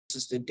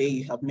is the day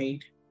you have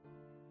made,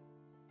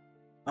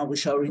 and we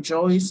shall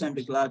rejoice and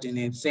be glad in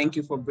it. Thank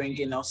you for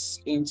bringing us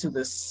into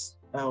this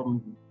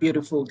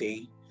beautiful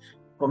day.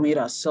 Commit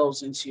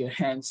ourselves into your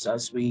hands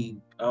as we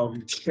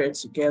share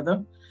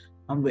together,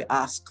 and we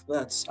ask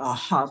that our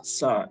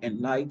hearts are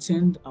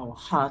enlightened, our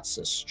hearts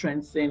are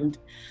strengthened,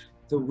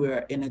 that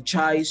we're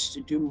energized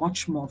to do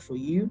much more for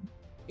you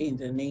in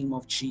the name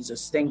of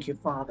Jesus. Thank you,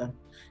 Father.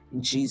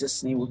 In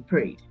Jesus' name we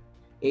pray.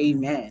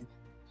 Amen.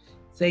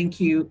 Thank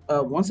you.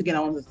 Once again, I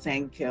want to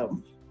thank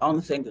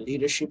the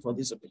leadership for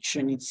this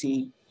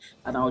opportunity,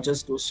 and I'll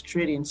just go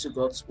straight into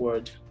God's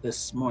word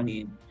this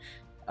morning.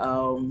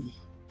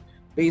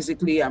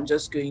 Basically, I'm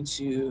just going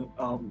to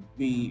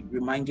be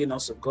reminding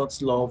us of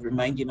God's love,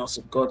 reminding us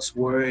of God's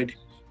word,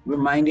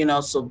 reminding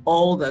us of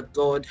all that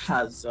God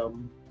has.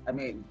 Some of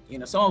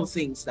the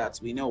things that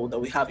we know that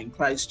we have in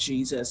Christ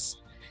Jesus,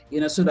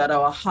 so that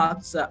our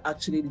hearts are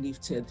actually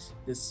lifted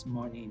this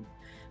morning.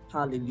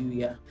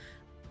 Hallelujah.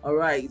 All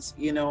right,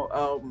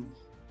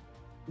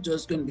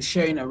 just going to be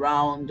sharing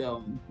around,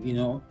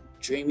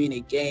 dreaming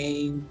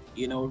again,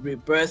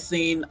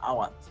 rebirthing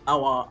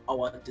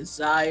our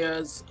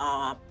desires,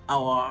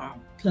 our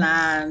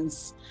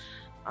plans,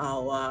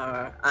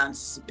 our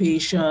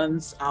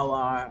anticipations,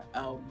 our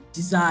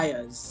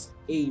desires.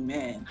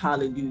 Amen.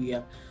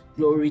 Hallelujah.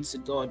 Glory to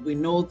God. We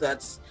know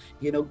that,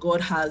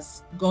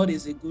 God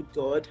is a good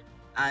God,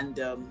 and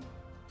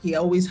he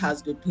always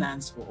has good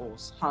plans for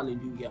us.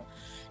 Hallelujah.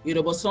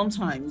 But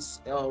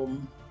sometimes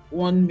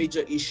one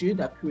major issue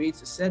that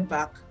creates a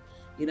setback,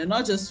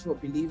 not just for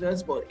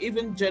believers, but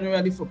even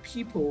generally for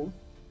people,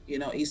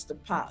 is the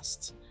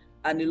past.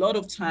 And a lot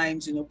of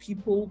times,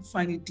 people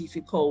find it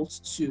difficult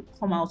to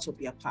come out of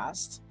their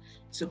past,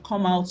 to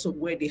come out of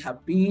where they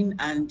have been.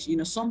 And,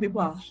 some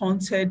people are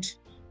haunted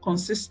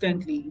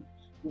consistently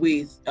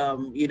with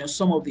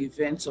some of the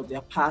events of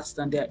their past,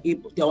 and they're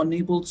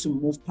unable to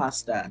move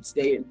past that.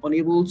 They're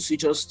unable to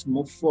just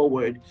move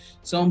forward.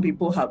 Some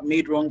people have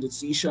made wrong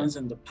decisions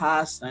in the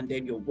past, and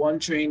then you're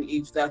wondering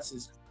if that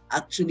is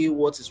actually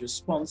what is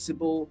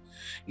responsible,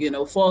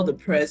 for the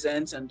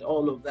present and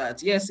all of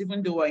that. Yes,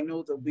 even though I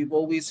know that we've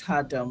always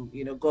had,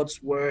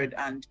 God's word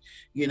and,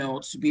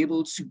 to be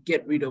able to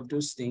get rid of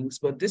those things.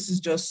 But this is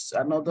just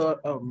another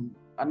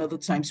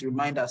time to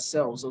remind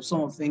ourselves of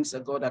some of the things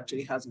that God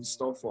actually has in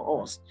store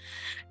for us.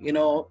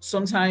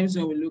 Sometimes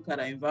when we look at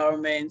our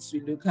environments,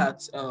 we look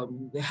at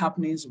the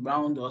happenings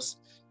around us,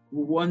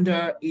 we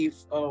wonder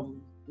if,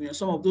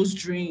 some of those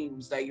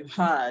dreams that you've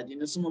had,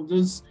 some of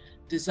those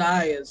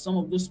desires, some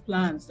of those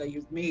plans that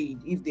you've made,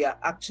 if they are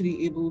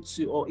actually able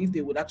to, or if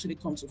they would actually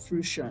come to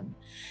fruition.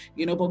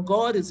 But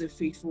God is a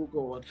faithful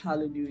God.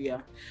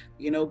 Hallelujah.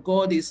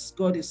 God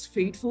is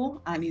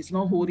faithful, and he's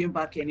not holding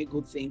back any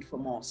good thing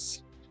from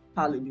us.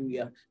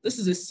 Hallelujah. This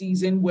is a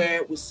season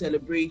where we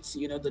celebrate,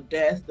 the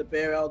death, the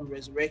burial, the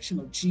resurrection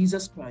of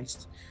Jesus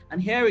Christ.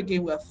 And here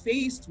again, we are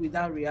faced with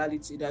that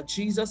reality that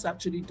Jesus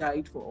actually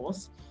died for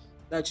us,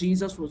 that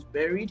Jesus was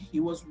buried, he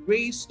was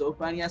raised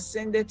up, and he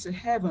ascended to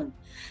heaven,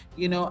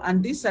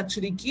 and this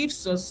actually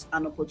gives us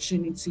an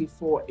opportunity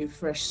for a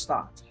fresh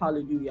start.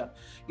 Hallelujah.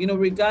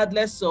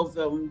 Regardless of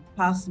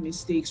past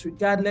mistakes,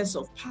 regardless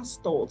of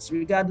past thoughts,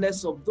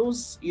 regardless of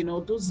those,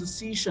 those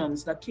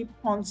decisions that keep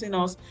haunting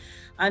us.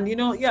 And,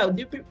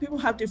 people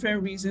have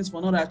different reasons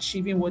for not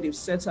achieving what they've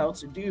set out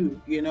to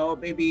do.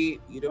 Maybe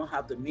you don't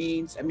have the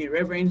means.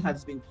 Reverend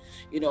has been,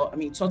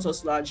 taught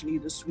us largely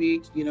this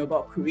week,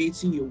 about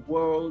creating your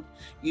world,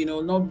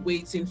 not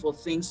waiting for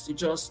things to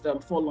just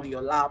fall on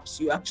your laps.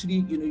 You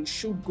actually, you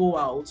should go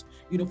out,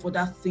 for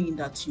that thing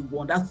that you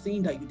want, that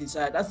thing that you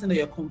desire, that thing that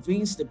you're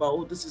convinced about.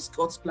 Oh, this is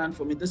God's plan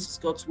for me. This is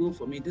God's will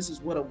for me. This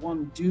is what I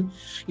want to do.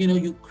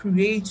 You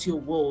create your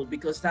world,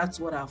 because that's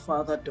what our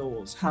Father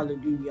does.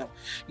 Hallelujah.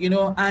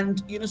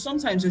 And,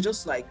 sometimes you're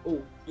just like,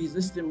 oh, is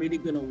this thing really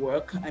going to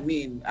work?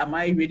 Am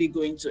I really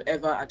going to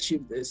ever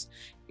achieve this?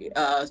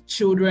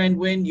 Children,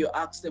 when you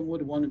ask them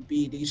what they want to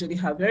be, they usually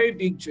have very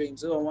big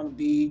dreams. Oh, I want to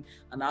be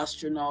an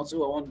astronaut.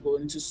 Oh, I want to go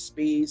into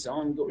space. I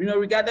want to go,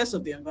 regardless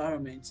of the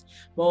environment.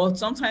 But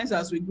sometimes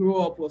as we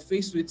grow up, we're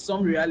faced with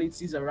some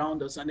realities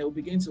around us, and they'll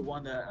begin to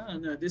wonder, oh,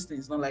 no, this thing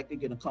is not likely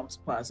going to come to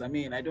pass. I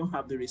don't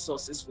have the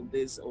resources for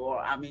this,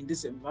 or I'm in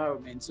this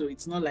environment, so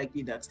it's not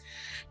likely that,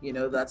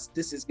 that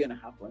this is going to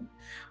happen.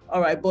 All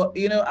right, but,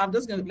 I'm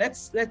just going to,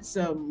 let's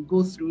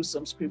go through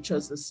some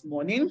scriptures this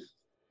morning.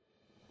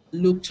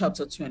 Luke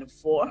chapter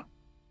 24.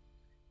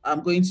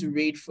 I'm going to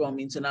read from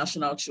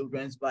International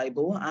Children's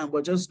Bible, and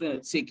we're just going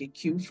to take a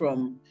cue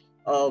from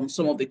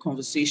some of the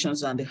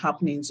conversations and the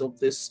happenings of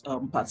this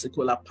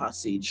particular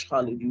passage.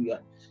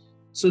 Hallelujah.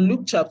 So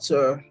Luke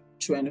chapter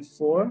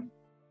 24.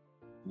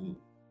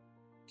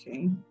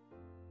 Okay.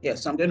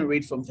 Yes, I'm going to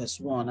read from verse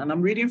 1, and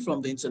I'm reading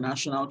from the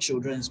International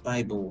Children's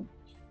Bible.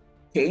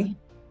 Okay.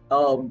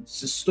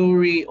 It's the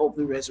story of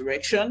the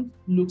resurrection,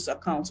 Luke's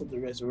account of the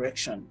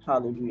resurrection.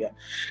 Hallelujah.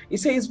 It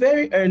says,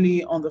 very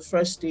early on the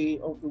first day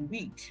of the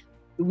week,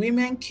 the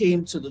women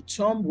came to the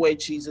tomb where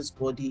Jesus'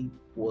 body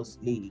was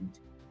laid.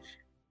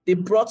 They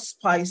brought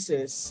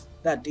spices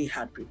that they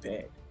had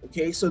prepared.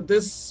 Okay, so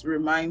this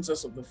reminds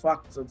us of the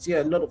fact that,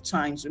 yeah, a lot of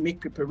times we make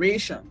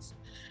preparations.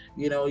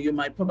 You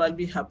might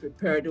probably have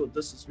prepared, oh,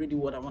 this is really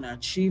what I want to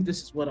achieve,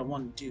 this is what I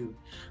want to do.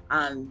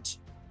 And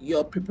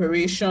your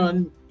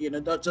preparation,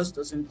 that just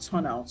doesn't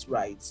turn out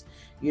right.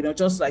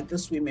 Just like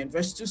this women,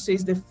 verse 2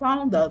 says, they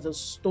found that the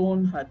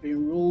stone had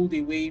been rolled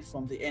away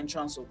from the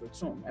entrance of the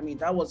tomb. I mean,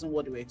 that wasn't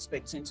what they were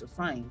expecting to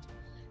find.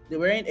 They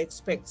weren't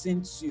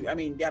expecting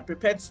they had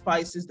prepared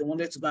spices. They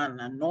wanted to go and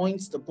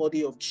anoint the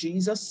body of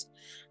Jesus.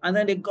 And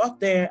then they got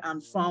there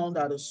and found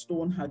that a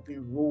stone had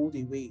been rolled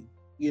away.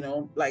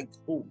 Like,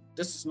 oh,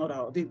 this is not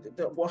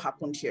what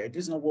happened here.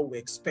 This is not what we're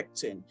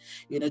expecting.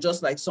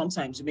 Just like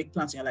sometimes you make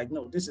plans and you're like,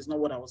 no, this is not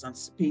what I was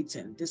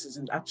anticipating. This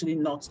isn't actually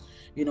not,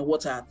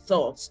 what I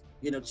thought,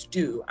 to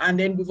do. And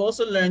then we've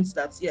also learned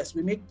that, yes,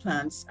 we make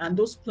plans, and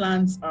those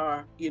plans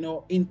are,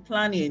 in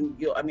planning,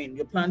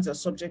 your plans are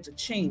subject to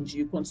change.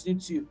 You continue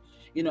to,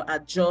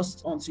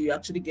 adjust until you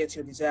actually get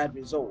your desired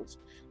result.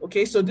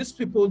 Okay, so these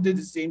people did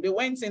the same. They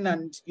went in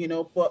and,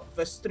 but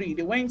verse 3,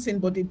 they went in,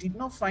 but they did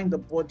not find the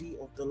body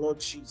of the Lord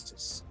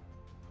Jesus.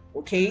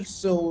 Okay,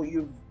 so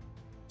you've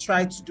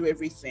tried to do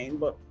everything,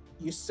 but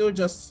you still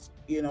just,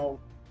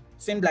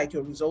 seemed like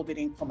your result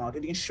didn't come out.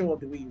 It didn't show up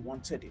the way you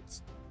wanted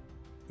it.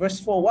 Verse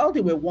 4, while they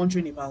were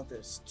wondering about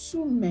this,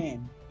 2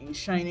 men in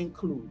shining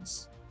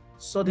clothes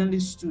suddenly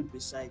stood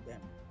beside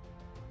them.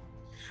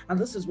 And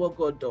this is what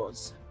God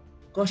does.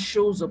 God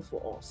shows up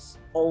for us,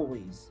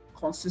 always,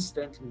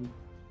 consistently.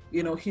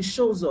 He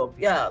shows up.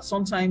 Yeah,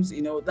 sometimes,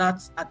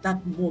 that's at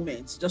that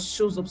moment, just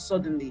shows up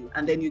suddenly,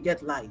 and then you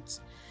get light.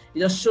 It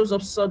just shows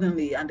up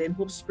suddenly, and then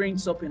hope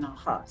springs up in our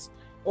hearts.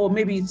 Or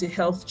maybe it's a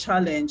health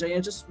challenge, and you're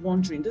just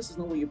wondering, this is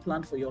not what you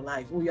planned for your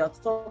life. Or you had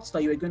thoughts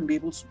that you were going to be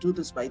able to do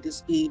this by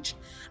this age,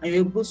 and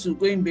you're going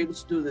to be able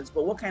to do this.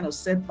 But what kind of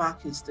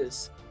setback is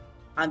this?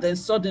 And then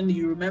suddenly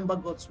you remember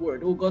God's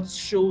word. Oh, God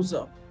shows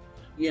up.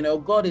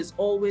 God is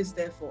always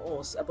there for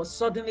us. But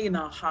suddenly in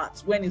our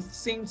hearts, when it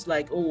seems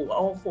like, oh,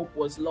 all hope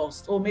was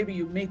lost, or maybe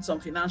you made some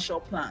financial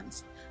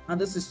plans,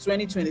 and this is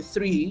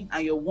 2023,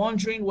 and you're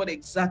wondering what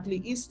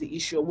exactly is the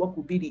issue, or what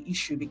could be the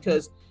issue,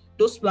 because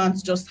those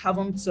plans just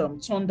haven't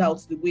turned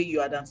out the way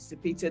you had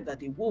anticipated that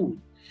they would.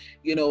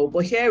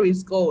 But here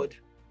is God.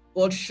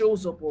 God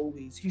shows up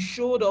always. He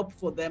showed up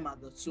for them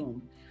at the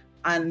tomb.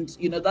 And,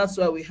 that's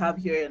why we have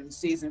here, and it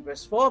says in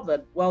verse 4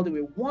 that while they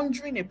were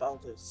wondering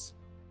about this,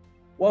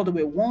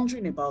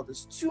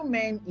 2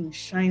 men in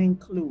shining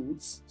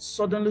clothes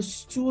suddenly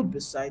stood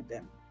beside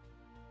them.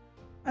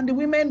 And the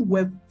women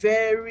were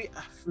very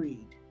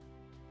afraid.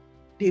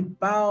 They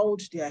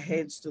bowed their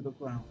heads to the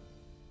ground.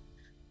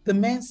 The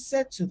men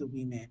said to the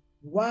women,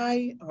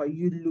 why are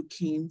you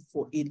looking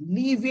for a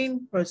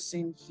living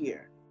person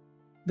here?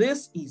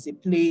 This is a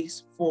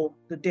place for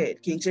the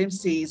dead. King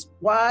James says,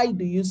 why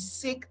do you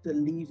seek the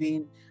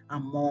living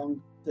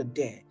among the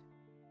dead?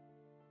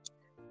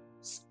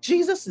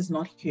 Jesus is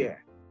not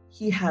here.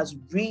 He has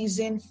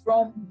risen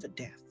from the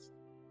dead.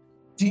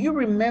 Do you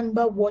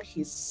remember what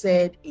he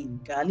said in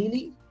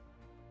Galilee?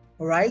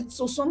 All right.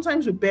 So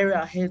sometimes we bury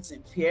our heads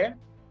in fear.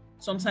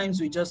 Sometimes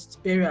we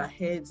just bury our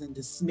heads in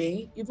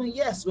dismay. Even,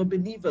 yes, we're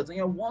believers, and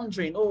you're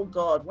wondering, oh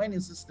God, when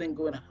is this thing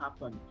going to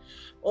happen?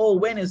 Oh,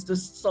 when is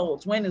this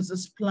thought? When is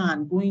this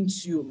plan going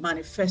to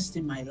manifest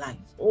in my life?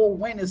 Oh,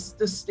 when is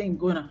this thing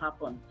going to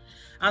happen?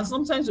 And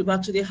sometimes you've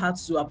actually had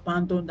to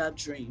abandon that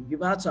dream.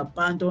 You've had to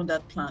abandon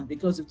that plan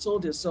because you've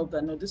told yourself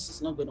that, no, this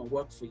is not going to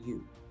work for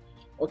you.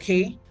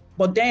 Okay?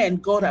 But then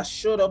God has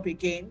showed up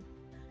again,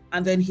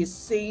 and then he's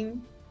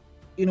saying,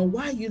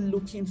 why are you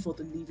looking for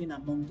the living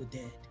among the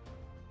dead?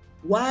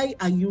 Why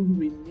are you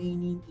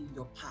remaining in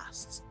your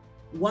past?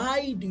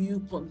 Why do you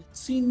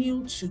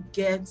continue to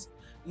get,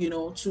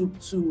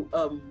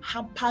 to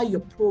hamper your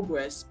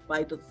progress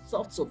by the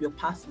thoughts of your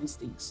past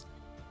mistakes?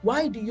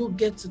 Why do you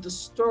get to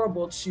disturb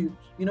or to,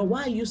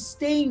 why are you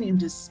staying in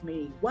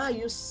dismay? Why are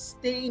you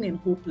staying in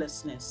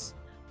hopelessness?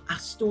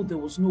 As though there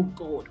was no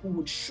God who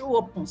would show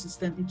up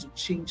consistently to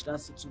change that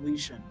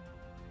situation.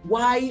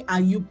 Why are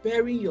you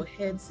burying your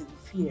heads in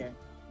fear?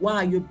 Why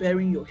are you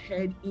burying your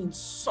head in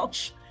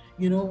such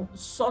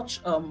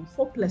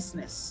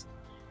hopelessness?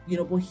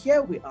 But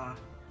here we are.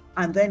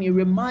 And then he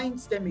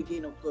reminds them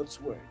again of God's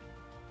word.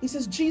 He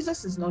says,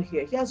 Jesus is not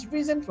here. He has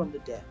risen from the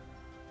dead.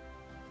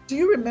 Do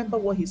you remember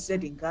what he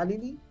said in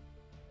Galilee?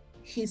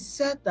 He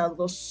said that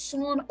the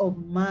Son of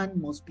Man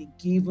must be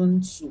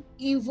given to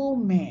evil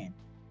men,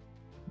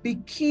 be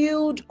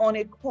killed on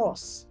a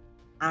cross,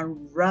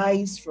 and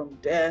rise from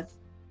death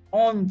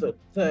on the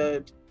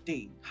 3rd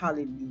day.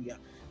 Hallelujah.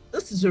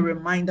 This is a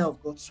reminder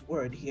of God's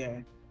word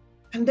here.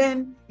 And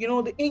then,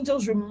 the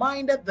angels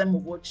reminded them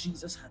of what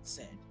Jesus had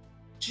said.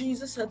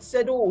 Jesus had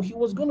said, oh, he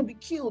was going to be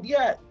killed.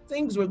 Yeah,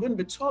 things were going to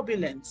be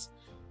turbulent.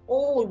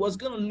 Oh, it was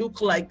going to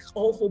look like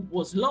all hope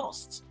was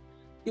lost.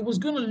 It was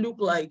going to look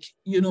like,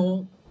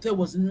 there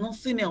was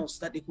nothing else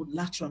that they could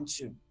latch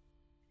onto.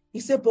 He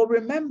said, but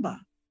remember,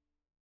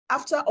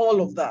 after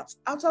all of that,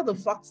 after the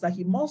fact that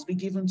he must be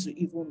given to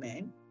evil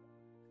men,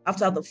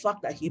 after the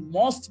fact that he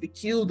must be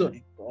killed on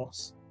a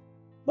cross,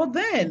 but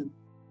then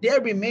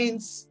there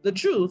remains the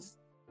truth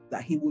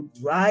that he would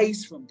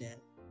rise from death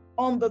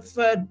on the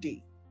third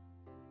day.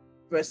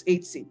 Verse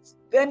 8 says,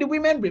 then the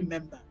women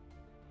remembered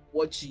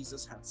what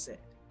Jesus had said.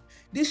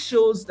 This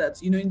shows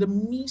that, in the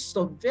midst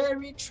of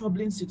very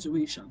troubling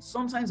situations,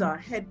 sometimes our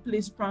head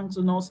plays pranks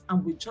on us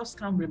and we just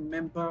can't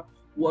remember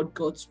what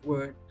God's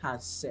word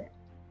has said.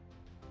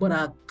 But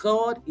our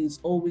God is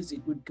always a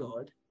good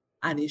God,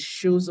 and he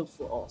shows up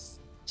for us.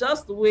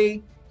 Just the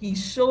way he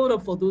showed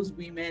up for those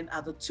women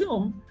at the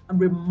tomb and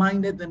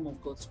reminded them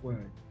of God's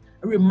word,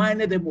 and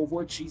reminded them of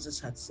what Jesus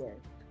had said.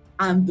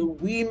 And the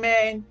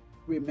women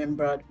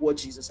remembered what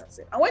Jesus had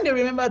said. And when they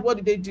remembered, what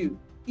did they do?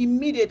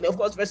 Immediately, of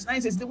course, verse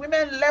 9 says, the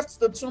women left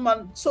the tomb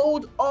and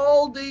told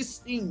all these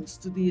things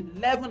to the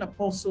 11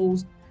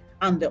 apostles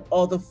and the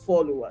other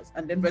followers.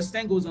 And then verse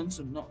 10 goes on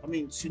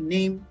to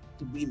name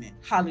the women.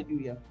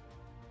 Hallelujah.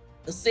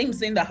 The same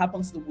thing that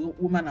happened to the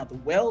woman at the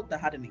well that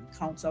had an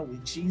encounter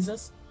with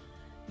Jesus.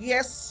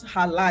 Yes,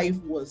 her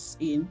life was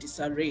in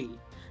disarray.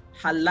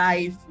 Her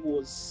life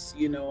was,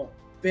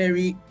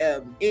 very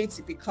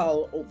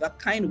atypical of that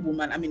kind of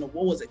woman. Of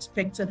what was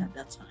expected at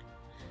that time.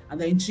 And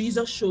then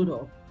Jesus showed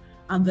up,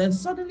 and then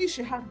suddenly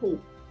she had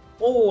hope.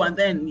 Oh, and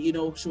then,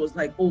 she was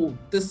like, oh,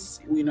 this,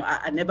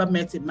 I never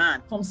met a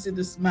man. Come see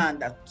this man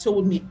that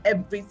told me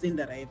everything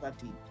that I ever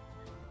did.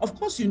 Of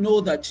course,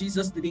 that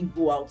Jesus didn't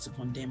go out to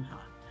condemn her.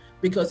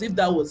 Because if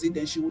that was it,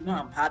 then she would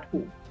not have had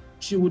hope.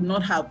 She would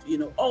not have,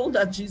 all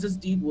that Jesus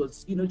did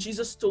was,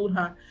 Jesus told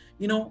her,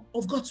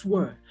 of God's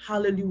word.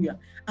 Hallelujah.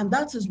 And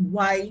that is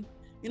why,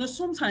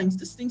 sometimes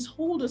these things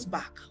hold us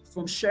back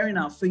from sharing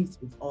our faith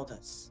with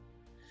others.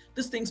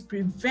 These things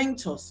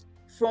prevent us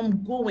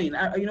from going.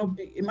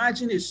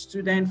 Imagine a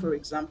student, for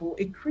example,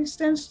 a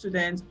Christian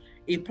student,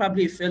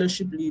 probably a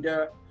fellowship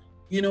leader,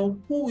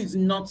 who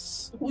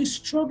is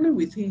struggling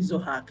with his or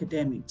her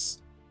academics.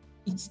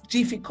 It's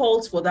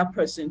difficult for that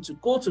person to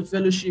go to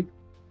fellowship,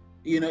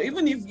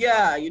 even if,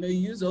 you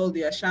use all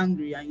the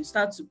ashangri and you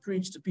start to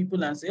preach to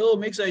people and say, oh,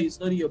 make sure you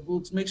study your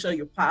books, make sure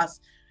you pass,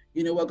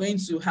 we're going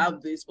to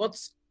have this. But,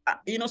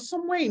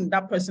 somewhere in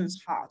that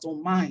person's heart or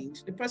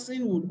mind, the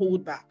person would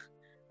hold back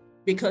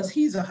because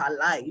his or her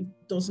life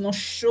does not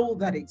show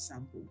that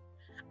example.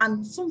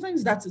 And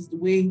sometimes that is the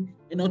way,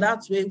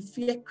 that's where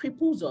fear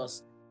cripples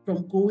us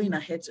from going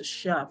ahead to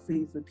share our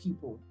faith with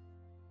people.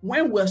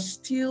 When we're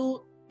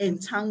still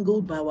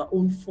entangled by our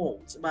own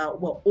faults, by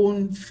our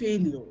own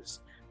failures,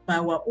 by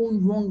our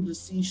own wrong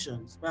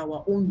decisions, by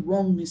our own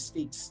wrong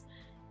mistakes,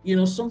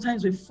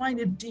 sometimes we find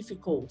it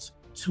difficult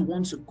to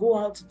want to go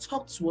out to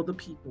talk to other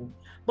people.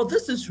 But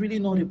this is really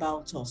not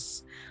about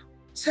us.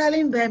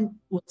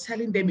 We're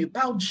telling them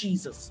about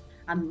Jesus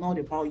and not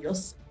about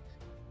yourself.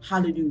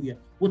 Hallelujah.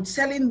 We're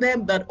telling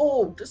them that,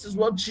 oh, this is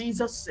what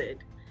Jesus said.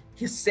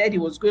 He said he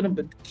was going to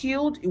be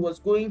killed. He was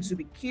going to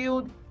be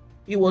killed.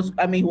 He must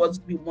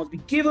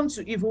be given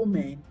to evil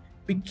men,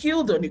 be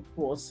killed on a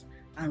cross,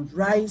 and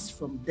rise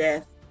from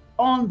death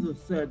on the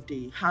third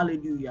day.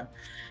 Hallelujah.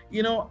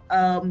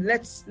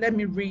 Let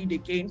me read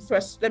again.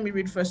 First, let me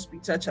read 1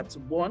 Peter chapter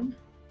 1.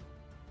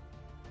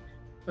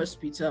 1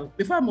 Peter,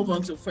 before I move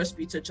on to 1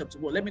 Peter chapter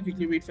 1, let me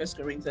quickly read 1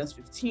 Corinthians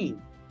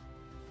 15.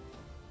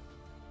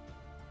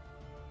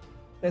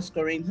 1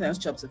 Corinthians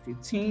chapter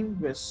 15,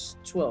 verse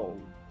 12.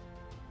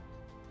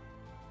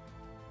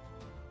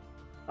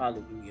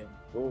 Hallelujah.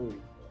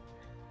 Glory.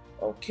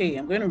 Okay,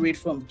 I'm going to read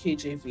from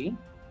KJV.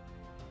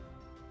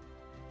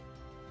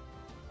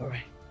 All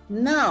right.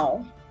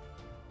 Now,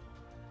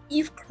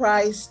 if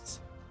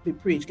Christ be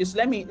preached, because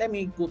let me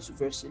go to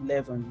verse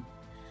 11.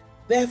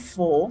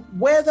 Therefore,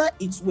 whether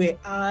it were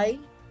I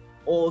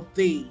or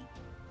they,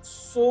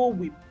 so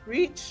we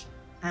preach,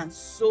 and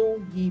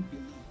so ye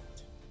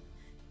believed.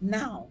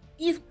 Now,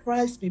 if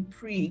Christ be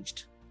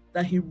preached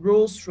that he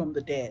rose from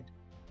the dead,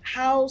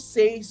 how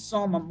say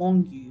some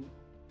among you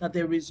that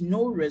there is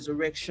no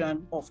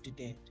resurrection of the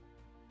dead?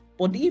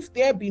 But if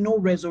there be no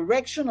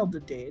resurrection of the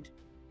dead,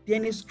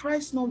 then is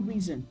Christ not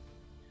risen?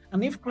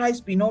 And if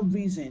Christ be not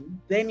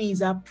risen, then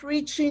is our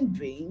preaching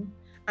vain,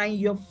 and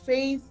your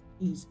faith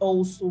is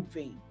also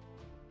vain.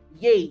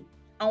 Yea,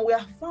 and we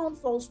have found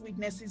false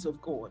witnesses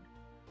of God,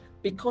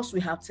 because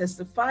we have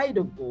testified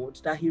of God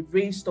that he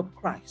raised up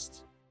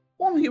Christ,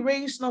 whom he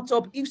raised not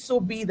up, if so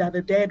be that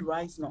the dead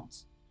rise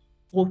not.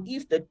 For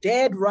if the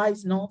dead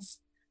rise not,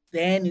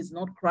 then is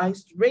not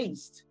Christ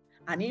raised.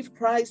 And if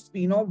Christ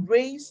be not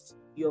raised,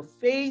 your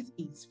faith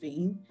is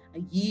vain,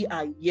 and ye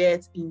are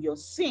yet in your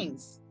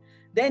sins.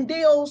 Then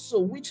they also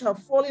which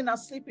have fallen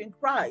asleep in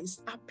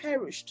Christ are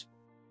perished.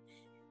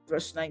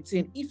 Verse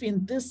 19, if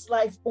in this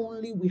life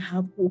only we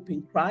have hope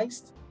in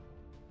Christ,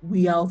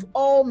 we are of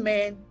all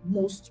men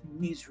most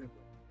miserable.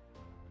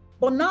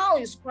 But now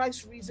is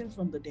Christ risen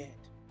from the dead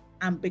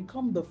and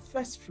become the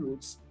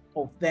firstfruits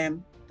of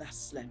them that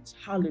slept.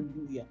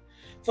 Hallelujah.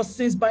 For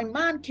since by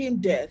man came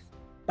death,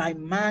 by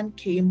man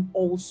came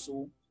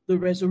also the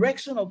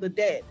resurrection of the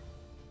dead.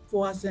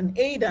 For as in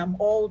Adam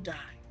all die,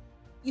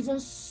 even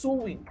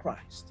so in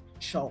Christ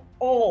shall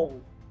all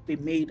be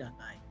made alive.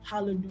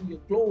 Hallelujah.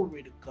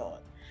 Glory to God.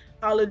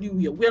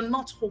 Hallelujah. We're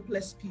not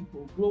hopeless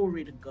people.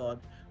 Glory to God.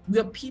 We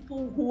are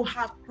people who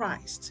have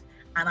Christ,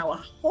 and our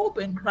hope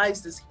in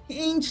Christ is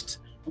hinged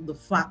on the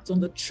fact, on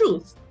the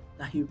truth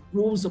that he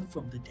rose up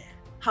from the dead.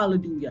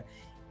 Hallelujah.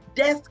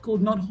 Death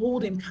could not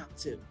hold him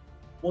captive,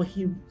 but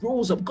he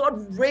rose up.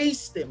 God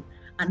raised him,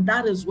 and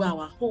that is where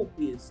our hope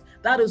is.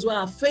 That is where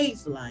our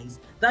faith lies.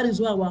 That is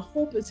where our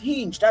hope is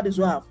hinged. That is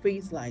where our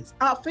faith lies.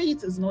 Our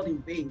faith is not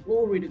in vain.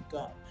 Glory to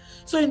God.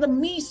 So in the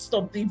midst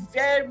of the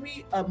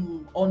very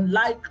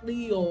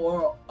unlikely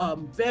or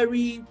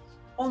very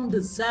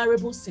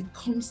undesirable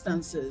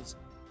circumstances,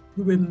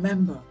 we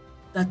remember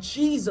that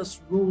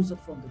Jesus rose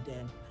up from the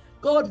dead.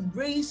 God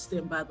raised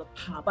him by the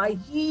power, by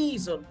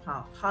his own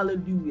power.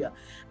 Hallelujah.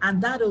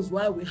 And that is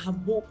why we have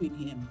hope in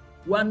him.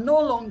 We are no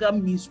longer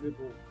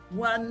miserable.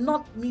 We are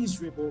not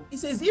miserable. It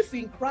says, if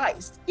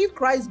Christ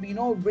be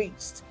not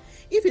raised,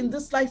 if in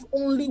this life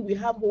only we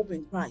have hope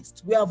in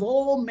Christ, we have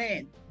all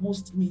men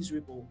most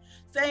miserable.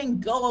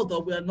 Thank God that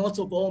we are not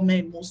of all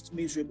men most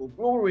miserable.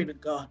 Glory to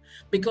God,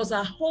 because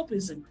our hope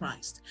is in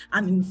Christ.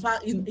 And in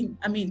fact,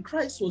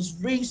 Christ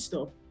was raised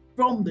up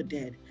from the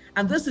dead.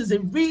 And this is a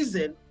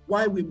reason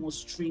why we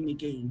must dream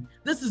again.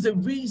 This is a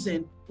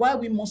reason why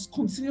we must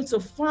continue to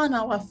find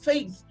our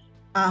faith,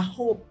 our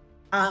hope,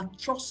 our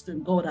trust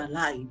in God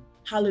alive.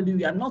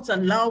 Hallelujah. Not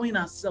allowing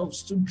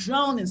ourselves to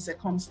drown in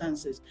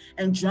circumstances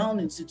and drown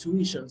in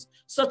situations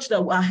such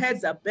that our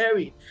heads are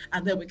buried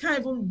and then we can't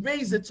even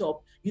raise it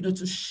up,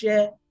 to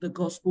share the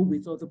gospel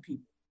with other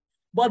people.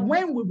 But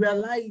when we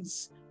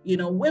realize,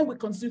 when we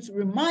continue to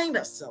remind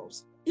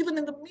ourselves, even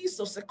in the midst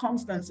of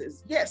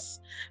circumstances, yes,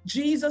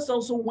 Jesus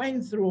also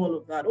went through all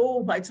of that.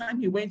 Oh, by the time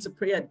he went to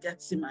pray at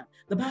Gethsemane,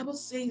 the Bible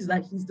says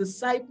that his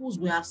disciples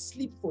were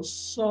asleep for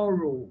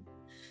sorrow.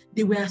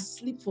 They were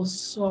asleep for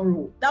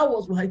sorrow. That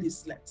was why they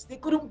slept. They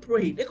couldn't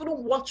pray. They couldn't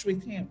watch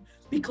with him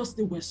because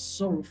they were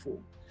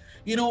sorrowful.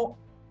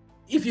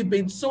 If you've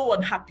been so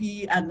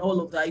unhappy and all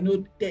of that,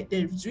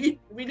 there's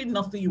really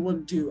nothing you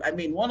won't do. I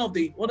mean, one of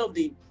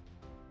the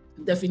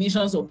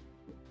definitions of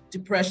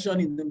depression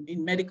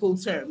in medical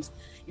terms,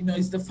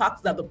 is the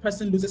fact that the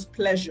person loses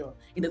pleasure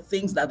in the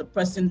things that the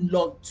person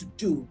loved to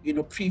do,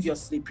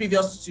 previous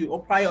to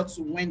or prior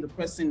to when the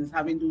person is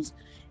having those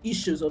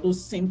issues or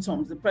those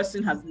symptoms. The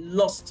person has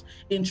lost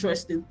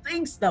interest in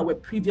things that were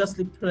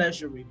previously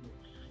pleasurable.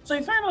 So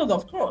you find out,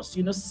 of course,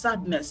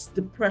 sadness,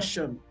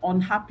 depression,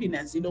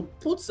 unhappiness,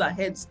 puts our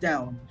heads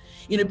down.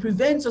 It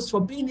prevents us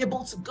from being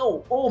able to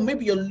go. Oh,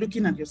 maybe you're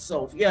looking at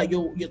yourself. Yeah,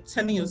 you're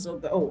telling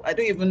yourself that, oh, I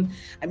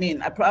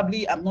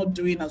probably am not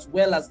doing as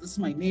well as this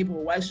my neighbor.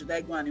 Why should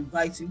I go and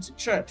invite him to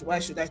church? Why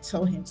should I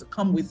tell him to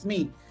come with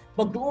me?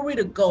 But glory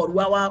to God,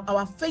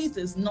 our faith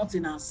is not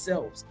in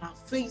ourselves. Our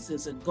faith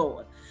is in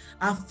God.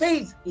 Our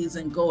faith is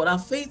in God. Our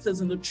faith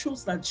is in the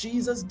truth that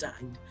Jesus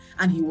died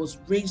and he was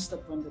raised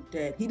up from the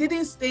dead. He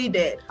didn't stay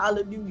dead.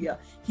 Hallelujah.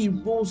 He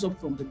rose up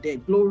from the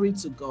dead. Glory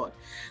to God.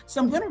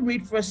 So I'm going to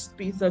read 1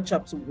 Peter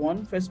chapter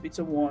 1, 1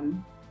 Peter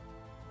 1,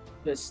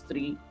 verse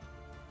 3.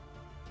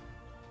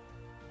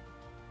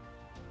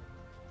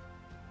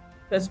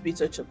 1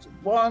 Peter chapter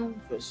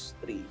 1, verse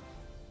 3.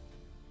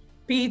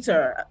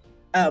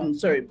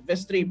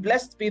 Verse 3.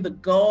 Blessed be the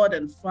God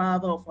and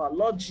Father of our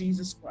Lord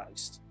Jesus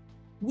Christ,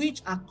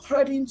 which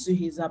according to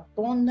his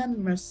abundant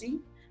mercy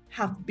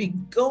hath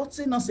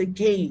begotten us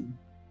again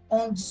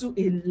unto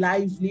a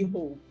lively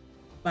hope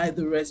by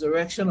the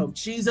resurrection of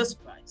Jesus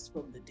Christ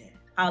from the dead.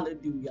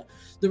 Hallelujah.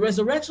 The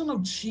resurrection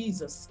of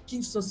Jesus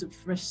gives us a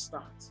fresh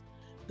start.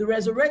 The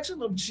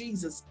resurrection of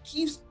Jesus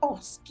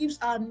gives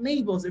our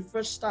neighbors a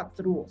fresh start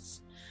through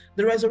us.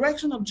 The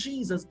resurrection of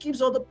Jesus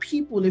gives other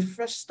people a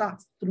fresh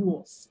start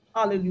through us.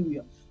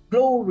 Hallelujah.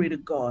 Glory to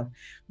God,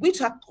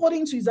 which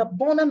according to his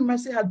abundant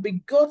mercy hath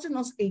begotten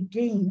us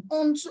again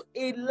unto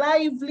a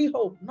lively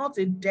hope, not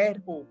a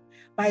dead hope,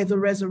 by the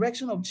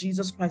resurrection of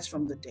Jesus Christ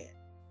from the dead,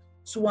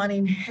 to an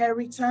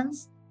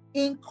inheritance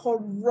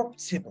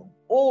incorruptible.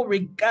 Oh,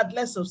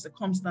 regardless of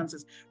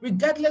circumstances,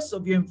 regardless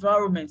of your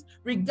environment,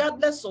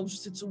 regardless of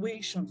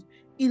situations,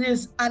 it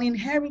is an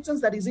inheritance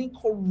that is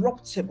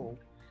incorruptible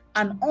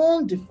and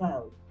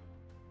undefiled,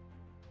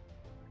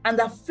 and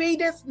that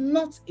fadeth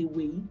not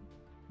away,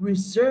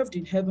 reserved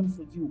in heaven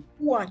for you,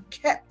 who are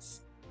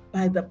kept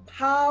by the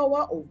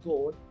power of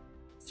God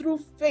through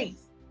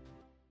faith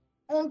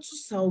unto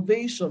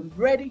salvation,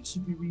 ready to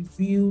be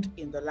revealed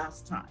in the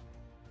last time.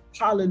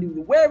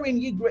 Hallelujah. Wherein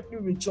ye greatly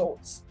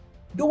rejoice,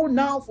 though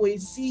now for a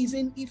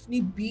season, if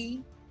need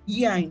be,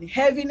 ye are in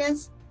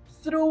heaviness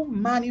through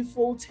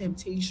manifold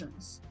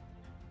temptations,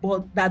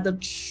 but that the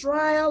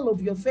trial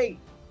of your faith,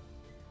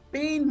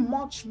 being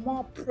much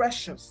more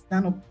precious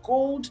than of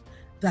gold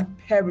that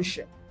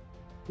perisheth,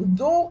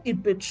 though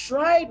it be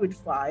tried with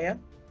fire,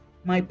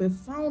 might be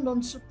found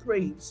unto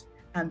praise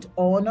and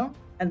honor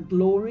and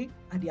glory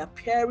at the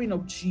appearing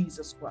of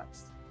Jesus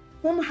Christ,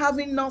 whom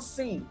having not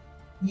seen,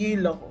 ye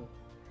love,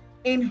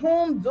 in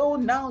whom though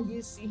now ye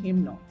see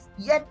him not,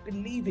 yet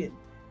believing,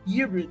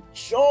 ye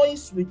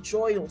rejoice with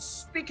joy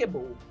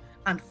unspeakable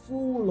and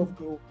full of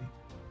glory,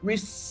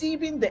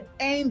 receiving the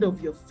end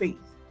of your faith,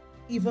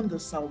 even the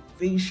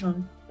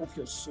salvation of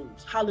your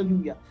souls.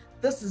 Hallelujah.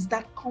 This is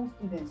that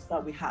confidence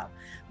that we have.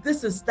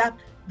 This is that,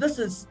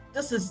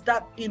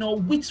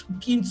 which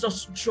gives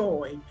us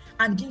joy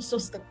and gives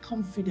us the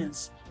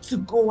confidence to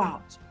go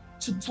out,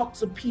 to talk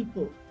to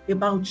people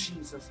about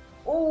Jesus.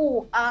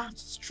 Oh, our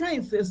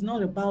strength is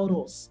not about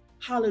us.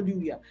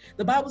 Hallelujah.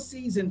 The Bible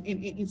says in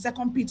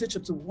 2 Peter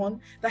chapter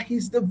 1 that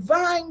his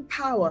divine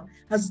power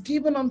has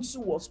given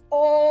unto us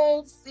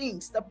all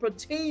things that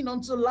pertain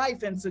unto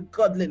life and to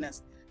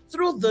godliness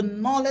through the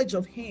knowledge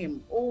of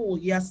him. Oh,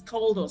 he has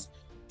called us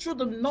through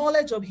the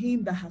knowledge of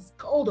him that has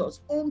called us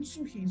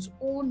unto his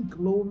own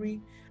glory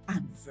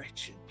and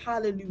virtue.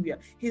 Hallelujah.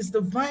 His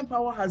divine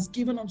power has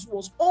given unto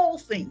us all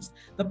things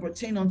that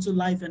pertain unto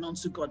life and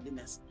unto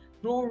godliness.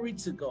 Glory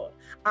to God.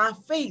 Our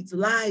faith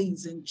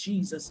lies in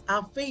Jesus.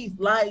 Our faith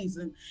lies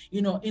in,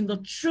 in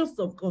the truth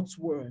of God's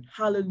word.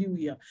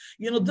 Hallelujah.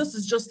 This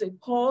is just a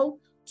call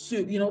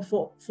to,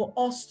 for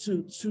us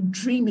to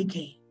dream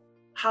again.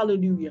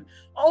 Hallelujah.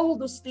 All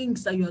those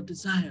things that you had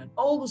desired,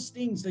 all those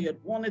things that you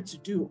had wanted to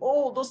do,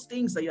 all those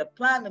things that you had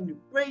planned and you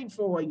prayed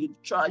for, and you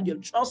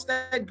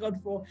trusted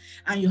God for,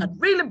 and you had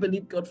really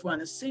believed God for,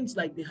 and it seems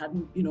like they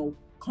hadn't,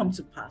 come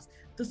to pass.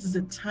 This is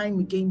a time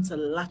again to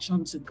latch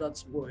onto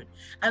God's word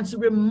and to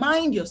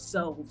remind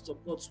yourselves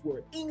of God's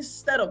word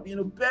instead of,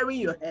 bury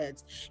your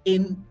heads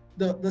in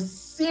the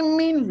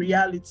seeming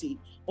reality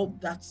of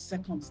that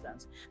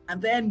circumstance.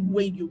 And then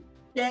when you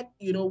get,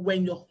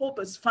 when your hope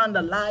is found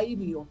alive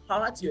in your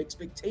heart, your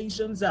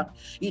expectations are,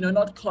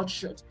 not cut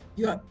short,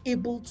 you are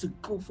able to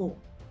go forth.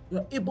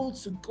 You're able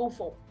to go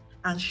forth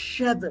and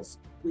share this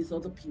with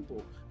other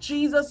people.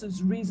 Jesus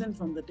is risen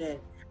from the dead.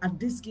 And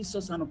this gives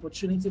us an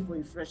opportunity for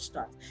a fresh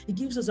start. It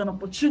gives us an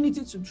opportunity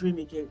to dream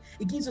again.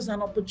 It gives us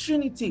an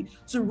opportunity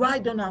to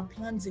write down our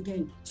plans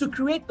again, to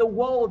create the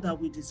world that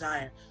we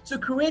desire, to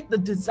create the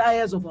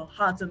desires of our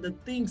hearts and the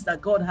things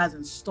that God has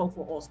in store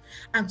for us,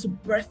 and to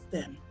birth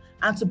them,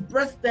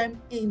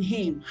 in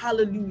him.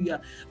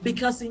 Hallelujah.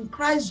 Because in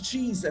Christ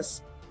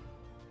Jesus,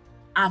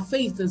 our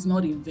faith is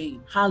not in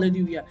vain.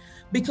 Hallelujah.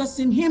 Because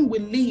in him we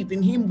live,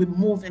 in him we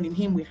move, and in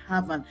him we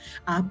have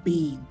our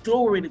being.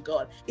 Glory to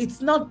God.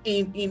 It's not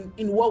in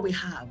what we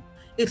have.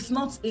 It's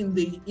not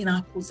in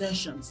our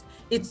possessions.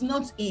 It's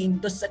not in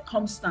the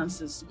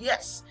circumstances.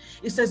 Yes.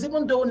 It says,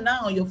 even though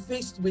now you're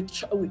faced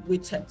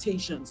with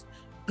temptations,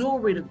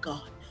 glory to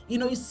God.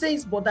 It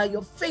says, but that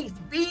your faith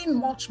being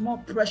much more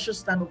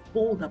precious than of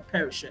gold that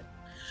perisheth.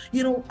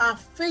 Our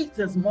faith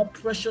is more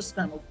precious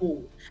than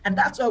gold, and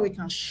that's why we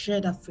can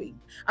share that faith.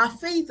 Our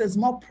faith is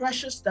more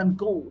precious than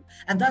gold,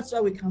 and that's why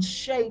we can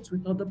share it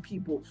with other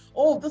people.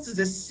 Oh, this is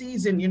a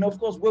season, of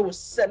course, where we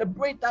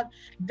celebrate that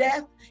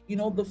death,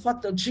 the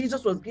fact that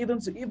Jesus was given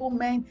to evil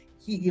men.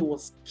 He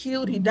was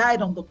killed, he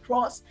died on the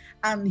cross,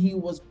 and he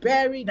was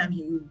buried, and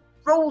he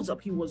rose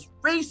up. He was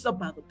raised up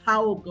by the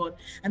power of God,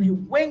 and he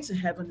went to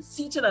heaven,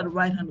 seated at the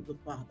right hand of the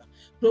Father.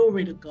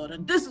 Glory to God.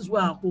 And this is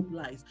where our hope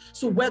lies.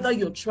 So whether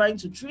you're trying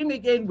to dream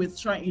again with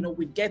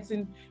with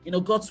getting,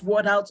 God's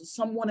word out to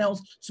someone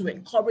else, to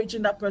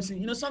encouraging that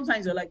person,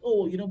 sometimes you're like,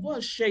 oh, go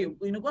and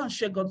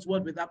share God's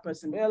word with that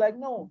person. But you're like,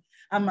 no,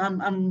 I'm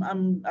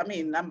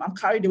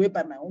carried away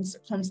by my own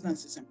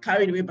circumstances. I'm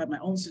carried away by my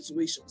own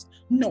situations.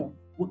 No.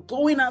 We're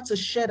going out to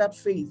share that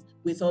faith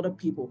with other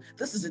people.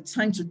 This is a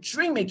time to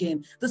dream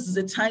again. This is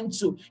a time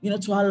to,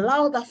 to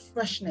allow that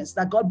freshness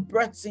that God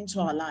breathes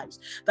into our lives,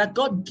 that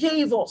God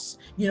gave us,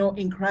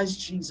 in Christ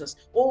Jesus.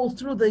 Oh,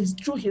 through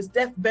his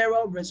death,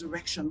 burial,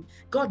 resurrection,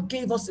 God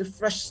gave us a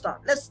fresh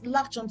start. Let's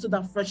latch onto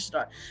that fresh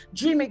start.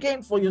 Dream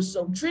again for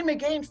yourself. Dream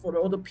again for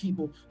the other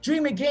people.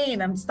 Dream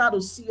again and start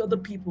to see other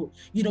people,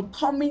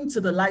 coming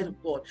to the light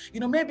of God.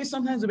 Maybe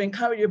sometimes we've been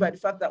carried away by the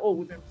fact that, oh,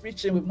 we've been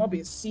preaching, we've not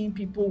been seeing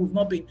people, we've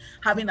not been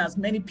having as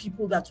many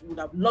people that we would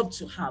have loved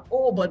to have.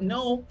 Oh, but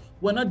no,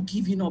 we're not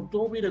giving up.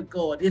 Glory to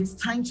God. It's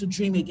time to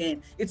dream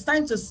again. It's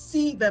time to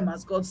see them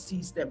as God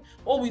sees them.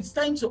 Oh, it's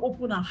time to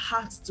open our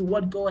hearts to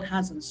what God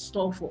has in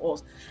store for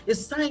us.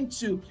 It's time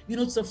to,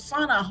 to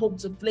fan our hope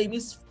to flame.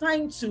 It's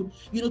time to,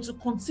 to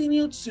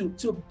continue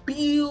to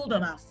build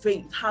on our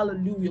faith.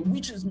 Hallelujah.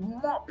 Which is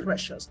more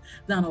precious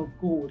than of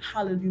gold.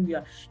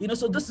 Hallelujah.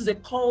 So this is a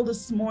call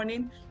this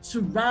morning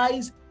to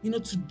rise,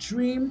 to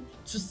dream,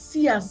 to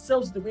see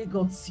ourselves the way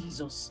God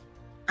sees us,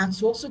 and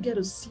to also get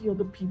to see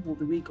other people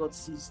the way God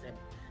sees them.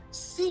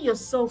 See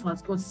yourself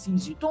as God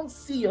sees you. Don't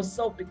see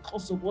yourself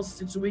because of what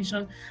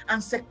situation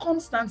and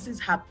circumstances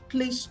have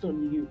placed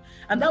on you.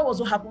 And that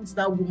was what happened to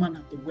that woman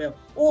at the well.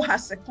 Oh, her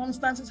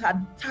circumstances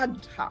had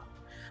tagged her.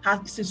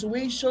 Her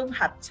situation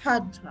had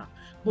tagged her.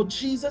 But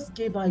Jesus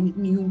gave her a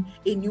new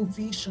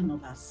vision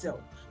of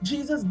herself.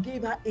 Jesus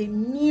gave her a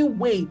new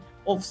way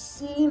of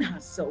seeing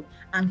herself,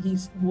 and he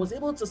was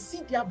able to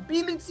see the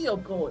ability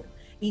of God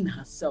in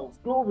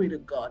herself. Glory to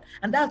God.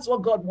 And that's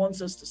what God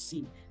wants us to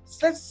see.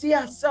 Let's see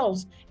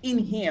ourselves in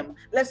him.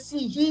 Let's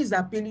see his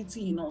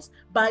ability in us.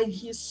 By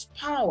his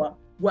power,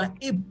 we're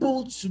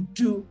able to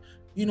do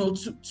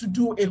to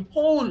do a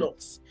whole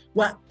lot.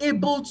 We're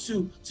able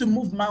to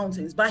move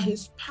mountains. By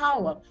his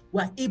power,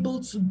 we're able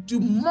to do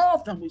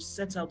more than we've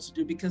set out to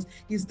do, because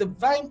his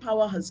divine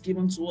power has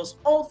given to us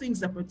all things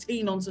that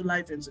pertain unto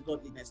life and to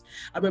godliness.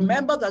 And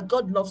remember that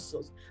God loves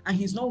us and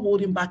he's not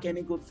holding back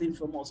any good thing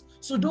from us.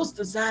 So those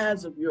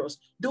desires of yours,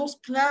 those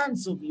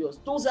plans of yours,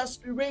 those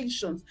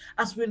aspirations,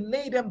 as we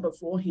lay them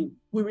before him,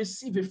 we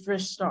receive a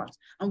fresh start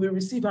and we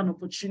receive an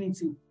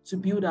opportunity to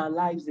build our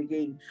lives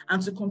again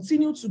and to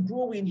continue to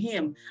grow in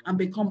him and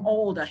become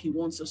all that he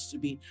wants us to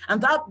be. And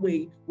that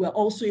way, we're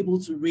also able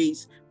to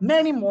raise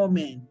many more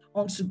men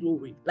unto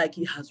glory, like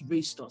he has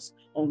raised us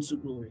unto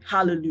glory.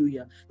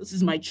 Hallelujah. This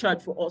is my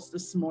charge for us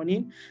this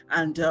morning.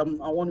 And I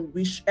want to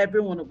wish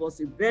every one of us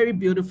a very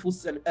beautiful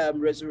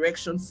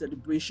resurrection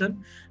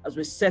celebration as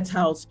we set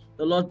out.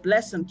 The Lord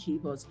bless and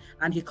keep us.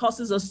 And he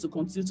causes us to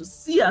continue to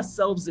see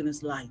ourselves in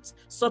his light,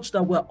 such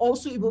that we're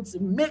also able to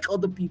make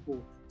other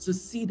people to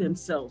see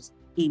themselves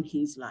in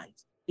his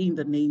light. In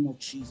the name of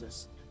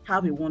Jesus.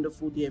 Have a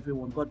wonderful day,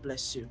 everyone. God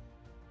bless you.